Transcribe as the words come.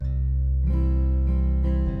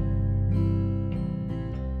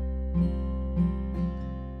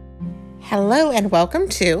Hello and welcome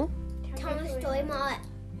to Tell Me a Story Mom,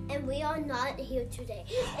 and we are not here today.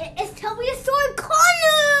 It's Tell Me a Story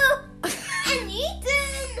Connor and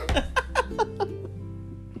Ethan.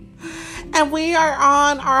 and we are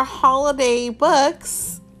on our holiday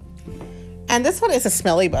books. And this one is a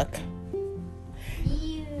smelly book.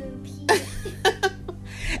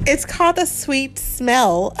 It's called The Sweet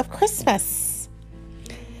Smell of Christmas.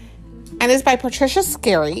 And it's by Patricia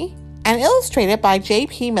Scarry and illustrated by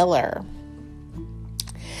J.P. Miller.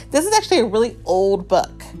 This is actually a really old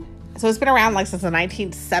book. So it's been around since the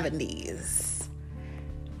 1970s.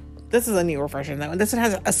 This is a newer version though. And this one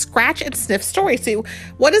has a scratch and sniff story. So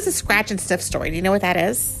what is a scratch and sniff story? Do you know what that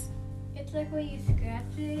is? It's like when you scratch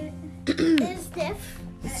it. It's sniff.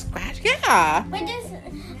 Scratch, yeah. Wait,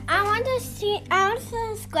 I want to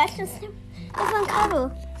scratch and sniff the front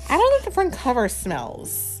cover. I don't know if the front cover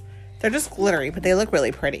smells. They're just glittery, but they look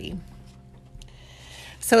really pretty.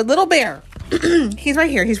 So Little Bear, he's right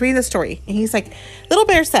here. He's reading the story. And he's like, Little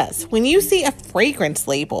Bear says, when you see a fragrance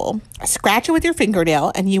label, scratch it with your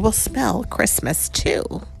fingernail and you will smell Christmas too.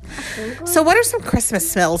 So what are some Christmas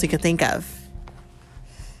smells you could think of?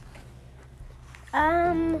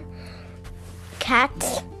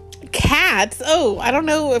 Cats. Cats? Oh, I don't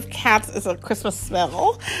know if cats is a Christmas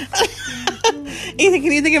smell. Ethan,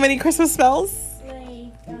 can you think of any Christmas smells?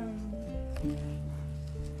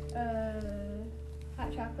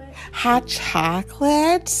 Hot chocolate. Hot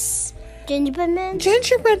chocolate. Gingerbread man.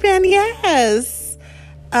 Gingerbread man, yes.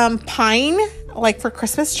 Pine, like for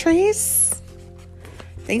Christmas trees.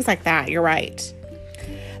 Things like that, you're right.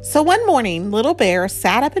 So one morning, Little Bear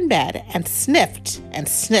sat up in bed and sniffed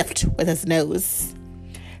with his nose.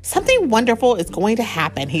 Something wonderful is going to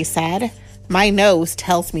happen, he said. My nose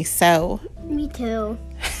tells me so. Me too.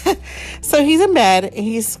 So he's in bed.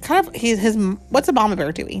 What's a mama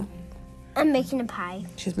bear doing? I'm making a pie.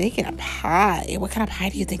 She's making a pie. What kind of pie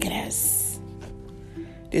do you think it is?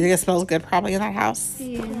 Do you think it smells good probably in that house?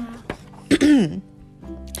 Yeah.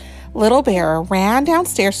 Little Bear ran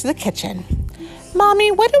downstairs to the kitchen.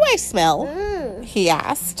 Mommy, what do I smell? He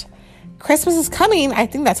asked. Christmas is coming. I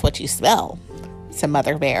think that's what you smell, said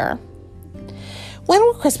Mother Bear. When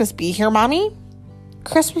will Christmas be here, Mommy?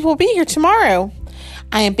 Christmas will be here tomorrow.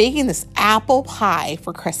 I am baking this apple pie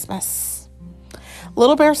for Christmas.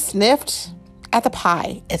 Little Bear sniffed at the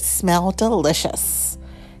pie. It smelled delicious.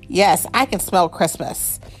 Yes, I can smell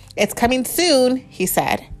Christmas. It's coming soon, he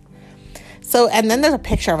said. So, and then there's a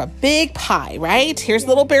picture of a big pie, right? Here's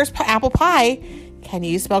Little Bear's apple pie. Can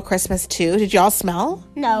you smell Christmas too? Did y'all smell?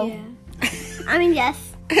 No. Yeah. I mean,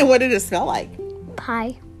 yes. And what did it smell like?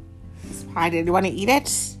 Pie. Pie. Did you want to eat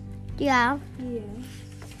it? Yeah. Yeah.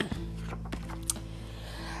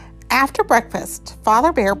 After breakfast,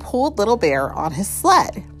 Father Bear pulled Little Bear on his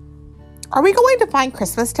sled. Are we going to find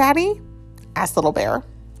Christmas, Daddy? Asked Little Bear.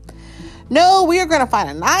 No, we are going to find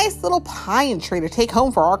a nice little pine tree to take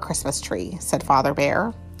home for our Christmas tree, said Father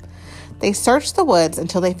Bear. They searched the woods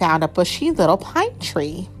until they found a bushy little pine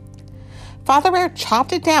tree. Father Bear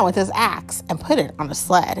chopped it down with his axe and put it on a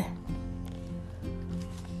sled.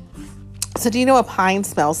 So do you know what pine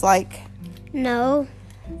smells like? No.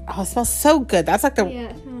 Oh, it smells so good. That's like the... Yeah,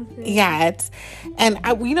 it smells good. Yeah, it's... And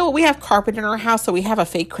we have carpet in our house, so we have a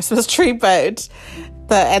fake Christmas tree, but...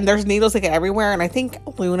 And there's needles like everywhere, and I think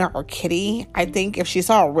Luna or Kitty, I think if she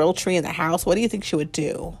saw a real tree in the house, what do you think she would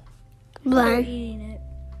do? Run. Eating it.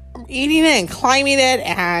 Eating it and climbing it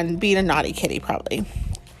and being a naughty kitty, probably.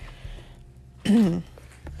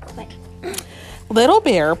 Little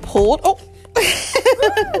Bear pulled... Oh!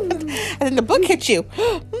 And then the book hit you.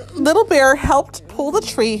 Little Bear helped pull the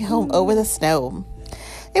tree home over the snow.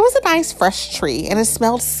 It was a nice fresh tree, and it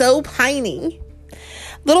smelled so piney.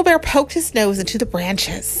 Little Bear poked his nose into the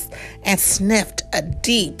branches and sniffed a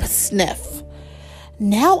deep sniff.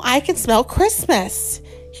 Now I can smell Christmas,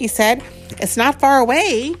 he said. It's not far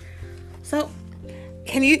away. So,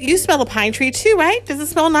 can you smell the pine tree too, right? Does it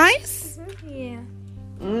smell nice? Yeah.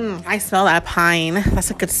 I smell that pine.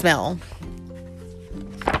 That's a good smell.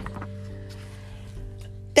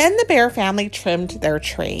 Then the Bear family trimmed their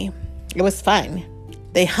tree. It was fun.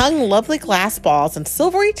 They hung lovely glass balls and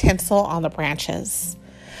silvery tinsel on the branches.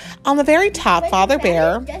 On the very top, Father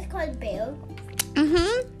Bear... That's called Bear.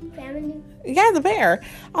 Mm-hmm. Family. Yeah, the bear.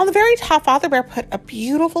 On the very top, Father Bear put a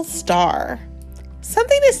beautiful star.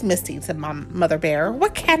 Something is missing, said Mother Bear.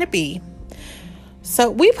 What can it be? So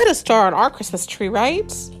we put a star on our Christmas tree,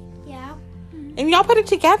 right? Yeah. And y'all put it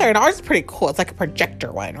together, and ours is pretty cool. It's like a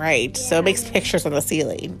projector one, right? So it makes pictures on the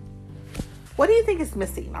ceiling. What do you think is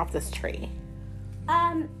missing off this tree?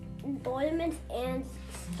 Ornaments and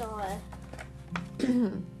star.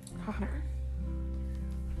 Connor.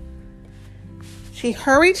 She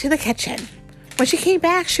hurried to the kitchen. When she came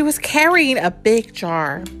back, she was carrying a big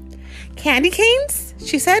jar. Candy canes,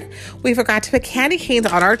 she said. We forgot to put candy canes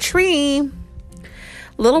on our tree.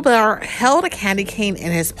 Little Bear held a candy cane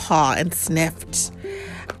in his paw and sniffed.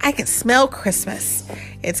 I can smell Christmas.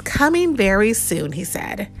 It's coming very soon, he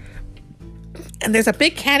said. And there's a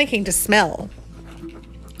big candy cane to smell.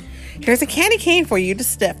 Here's a candy cane for you to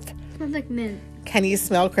sniff. Smells like mint. Can you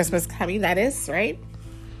smell Christmas coming? That is, right?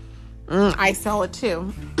 I smell it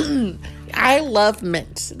too. I love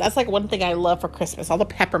mint. That's like one thing I love for Christmas. All the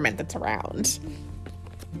peppermint that's around.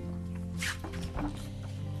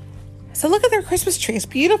 So look at their Christmas tree. It's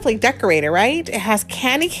beautifully decorated, right? It has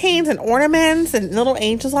candy canes and ornaments and little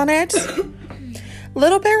angels on it.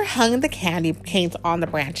 Little Bear hung the candy canes on the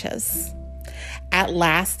branches. At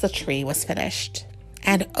last, the tree was finished.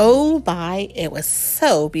 And oh my, it was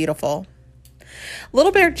so beautiful.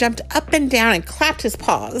 Little Bear jumped up and down and clapped his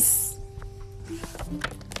paws.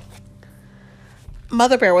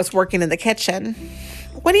 Mother Bear was working in the kitchen.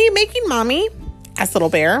 What are you making, Mommy? Asked Little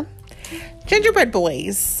Bear. Gingerbread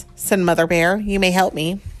boys, said Mother Bear. You may help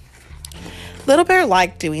me. Little Bear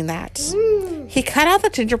liked doing that. He cut out the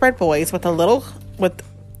gingerbread boys with a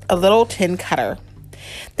little tin cutter.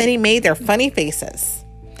 Then he made their funny faces.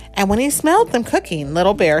 And when he smelled them cooking,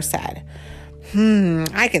 Little Bear said,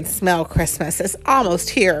 I can smell Christmas. It's almost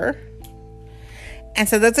here. And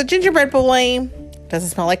so that's a gingerbread boy. Does it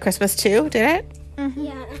smell like Christmas too? Did it? Mm-hmm.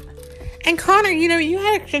 Yeah. And Connor, you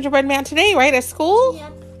had a gingerbread man today, right? At school?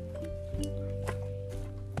 Yep.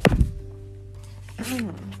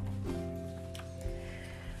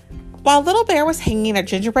 While Little Bear was hanging a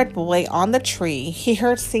gingerbread boy on the tree, he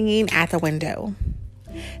heard singing at the window.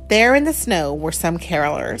 There in the snow were some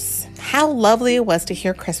carolers. How lovely it was to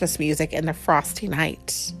hear Christmas music in the frosty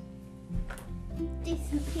night. He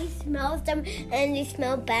smells them and they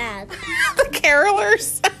smell bad. The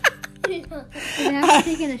carolers. I haven't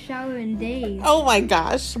taken a shower in days. Oh my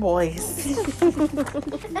gosh, boys.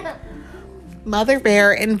 Mother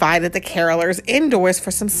Bear invited the carolers indoors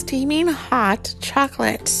for some steaming hot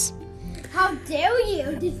chocolate. How dare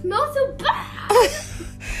you? They smell so bad.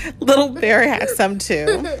 Little Bear had some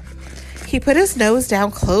too. He put his nose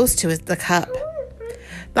down close to the cup.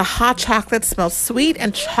 The hot chocolate smelled sweet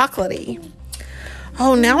and chocolatey.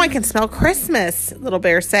 Oh, now I can smell Christmas, Little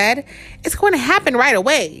Bear said. It's going to happen right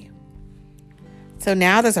away. So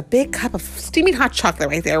now there's a big cup of steaming hot chocolate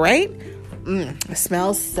right there, right? It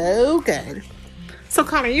smells so good. So,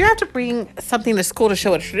 Connor, you have to bring something to school to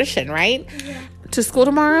show a tradition, right? Yeah. To school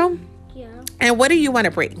tomorrow? Yeah. And what do you want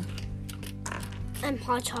to bring?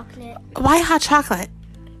 Hot chocolate. Why hot chocolate?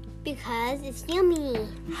 Because it's yummy.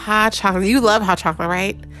 Hot chocolate. You love hot chocolate,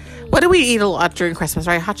 right? What do we eat a lot during Christmas,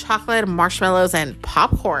 right? Hot chocolate, marshmallows, and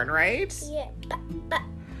popcorn, right? Yeah.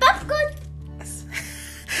 Popcorn.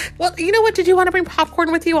 Well, you know what? Did you want to bring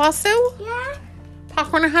popcorn with you also? Yeah.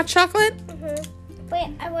 Popcorn and hot chocolate? Mm-hmm.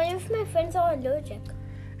 Wait, I wonder if my friends are allergic.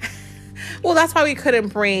 Well, that's why we couldn't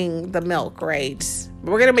bring the milk, right?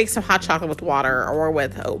 We're going to make some hot chocolate with water or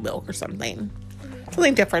with oat milk or something.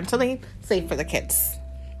 Something different, something safe for the kids.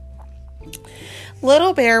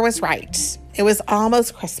 Little Bear was right. It was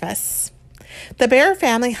almost Christmas. The Bear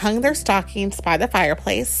family hung their stockings by the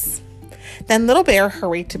fireplace. Then Little Bear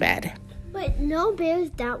hurried to bed. Wait, no bear's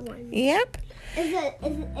that one. Yep. It's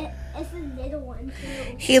a little one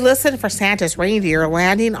too. He listened for Santa's reindeer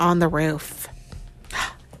landing on the roof.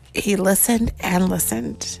 He listened and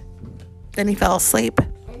listened. Then he fell asleep.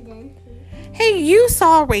 And then Hey, you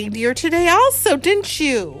saw a reindeer today also, didn't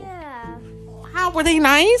you? yeah. How were they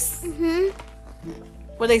nice? Mhm.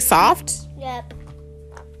 Were they soft? Yep.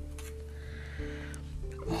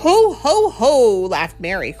 Ho, ho, ho, laughed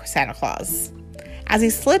Merry Santa Claus. As he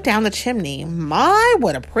slid down the chimney, my,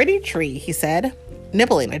 what a pretty tree, he said,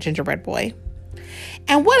 nibbling a gingerbread boy.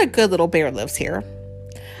 And what a good little bear lives here.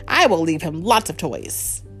 I will leave him lots of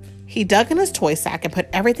toys. He dug in his toy sack and put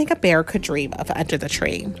everything a bear could dream of under the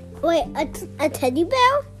tree. Wait, a teddy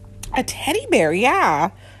bear? A teddy bear,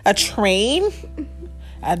 yeah. A train.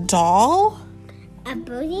 A doll. A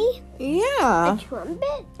booty? Yeah. A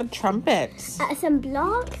trumpet? A trumpet. Some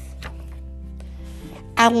blocks?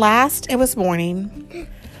 At last, it was morning.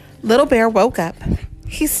 Little Bear woke up.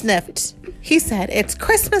 He sniffed. He said, "It's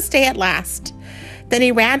Christmas Day at last." Then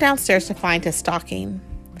he ran downstairs to find his stocking.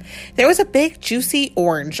 There was a big, juicy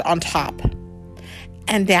orange on top.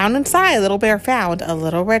 And down inside, Little Bear found a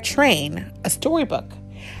little red train, a storybook,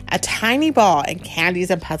 a tiny ball, and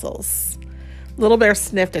candies and puzzles. Little Bear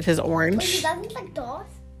sniffed at his Wait, he orange. doesn't like dolls?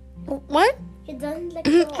 What? He doesn't like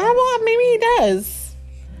dolls. Oh, well, maybe he does.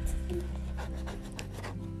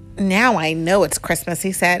 Now I know it's Christmas,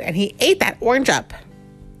 he said, and he ate that orange up.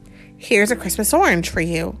 Here's a Christmas orange for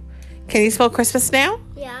you. Can you spell Christmas now?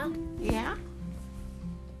 Yeah. Yeah.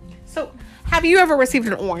 So, have you ever received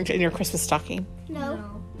an orange in your Christmas stocking?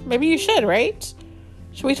 No. Maybe you should, right?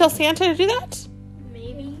 Should we tell Santa to do that?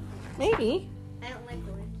 Maybe. Maybe. I don't like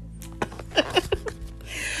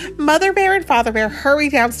oranges. Mother Bear and Father Bear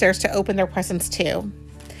hurried downstairs to open their presents too.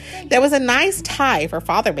 There was a nice tie for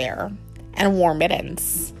Father Bear and warm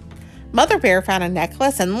mittens. Mother Bear found a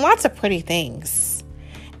necklace and lots of pretty things.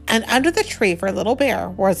 And under the tree for Little Bear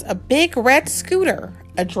was a big red scooter,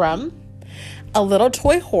 a drum, a little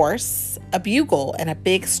toy horse, a bugle, and a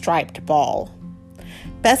big striped ball.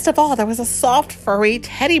 Best of all, there was a soft, furry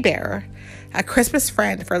teddy bear, a Christmas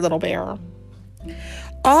friend for Little Bear.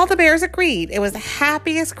 All the bears agreed it was the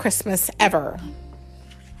happiest Christmas ever.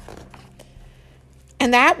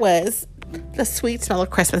 And that was The Sweet Smell of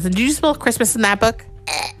Christmas. And did you smell Christmas in that book?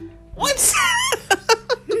 What?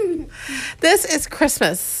 This is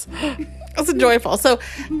Christmas. It's joyful. So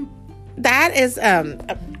that is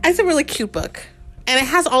it's a really cute book. And it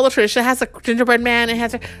has all the tradition. It has the gingerbread man. It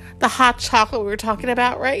has the hot chocolate we were talking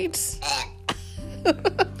about, right?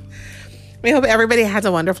 We hope everybody has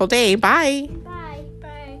a wonderful day. Bye. Bye.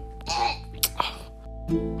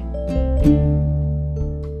 Bye.